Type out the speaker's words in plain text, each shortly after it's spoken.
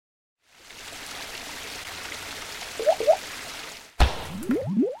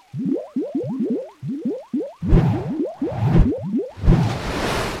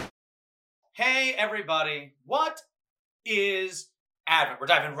everybody. What is Advent? We're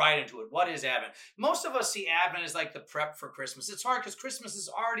diving right into it. What is Advent? Most of us see Advent as like the prep for Christmas. It's hard because Christmas has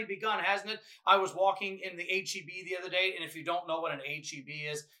already begun, hasn't it? I was walking in the H-E-B the other day, and if you don't know what an H-E-B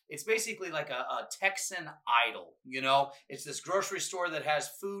is, it's basically like a Texan Idol, you know? It's this grocery store that has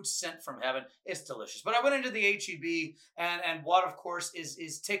food sent from heaven. It's delicious. But I went into the H-E-B, and what, of course,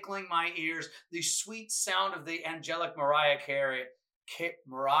 is tickling my ears, the sweet sound of the angelic Mariah Carey.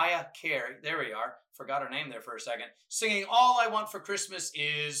 Mariah Carey, there we are, forgot her name there for a second, singing All I Want for Christmas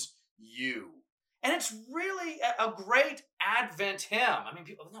Is You. And it's really a great Advent hymn. I mean,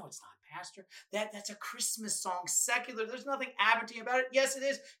 people, no, it's not, Pastor. That's a Christmas song, secular. There's nothing Adventy about it. Yes, it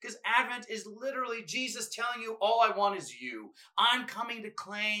is, because Advent is literally Jesus telling you, all I want is you. I'm coming to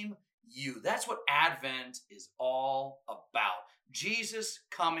claim you. That's what Advent is all about. Jesus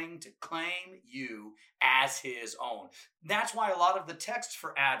coming to claim you as his own. That's why a lot of the texts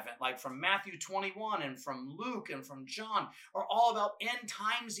for Advent, like from Matthew 21 and from Luke and from John, are all about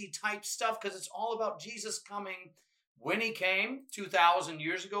end-timesy type stuff, because it's all about Jesus coming when he came 2,000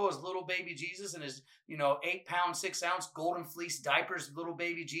 years ago as little baby Jesus and his, 8-pound, 6-ounce golden fleece diapers, little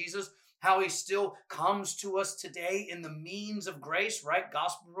baby Jesus. How he still comes to us today in the means of grace, right?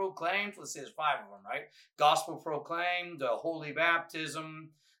 Gospel proclaimed. Let's say there's 5 of them, right? Gospel proclaimed, the holy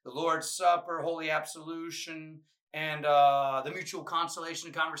baptism, the Lord's Supper, holy absolution, and the mutual consolation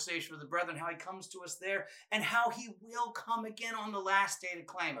and conversation with the brethren, how he comes to us there, and how he will come again on the last day to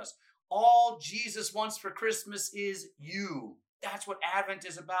claim us. All Jesus wants for Christmas is you. That's what Advent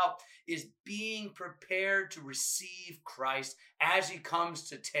is about, is being prepared to receive Christ as he comes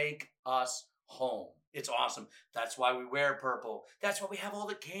to take us home. It's awesome. That's why we wear purple. That's why we have all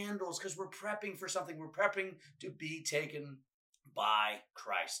the candles, because we're prepping for something. We're prepping to be taken by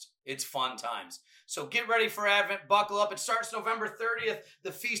Christ. It's fun times. So get ready for Advent. Buckle up. It starts November 30th,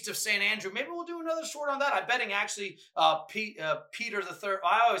 the Feast of St. Andrew. Maybe we'll do another short on that. I'm betting actually Peter the Third.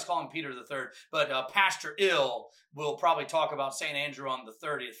 I always call him Peter the Third, but Pastor Ill will probably talk about St. Andrew on the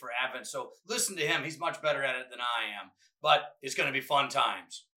 30th for Advent. So listen to him. He's much better at it than I am. But it's going to be fun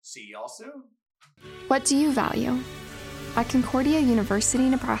times. See y'all soon. What do you value? At Concordia University,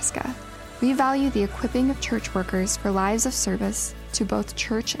 Nebraska, we value the equipping of church workers for lives of service to both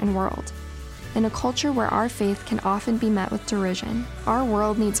church and world. In a culture where our faith can often be met with derision, our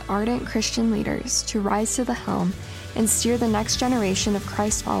world needs ardent Christian leaders to rise to the helm and steer the next generation of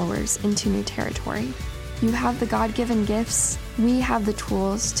Christ followers into new territory. You have the God-given gifts, we have the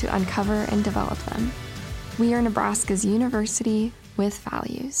tools to uncover and develop them. We are Nebraska's university with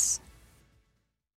values.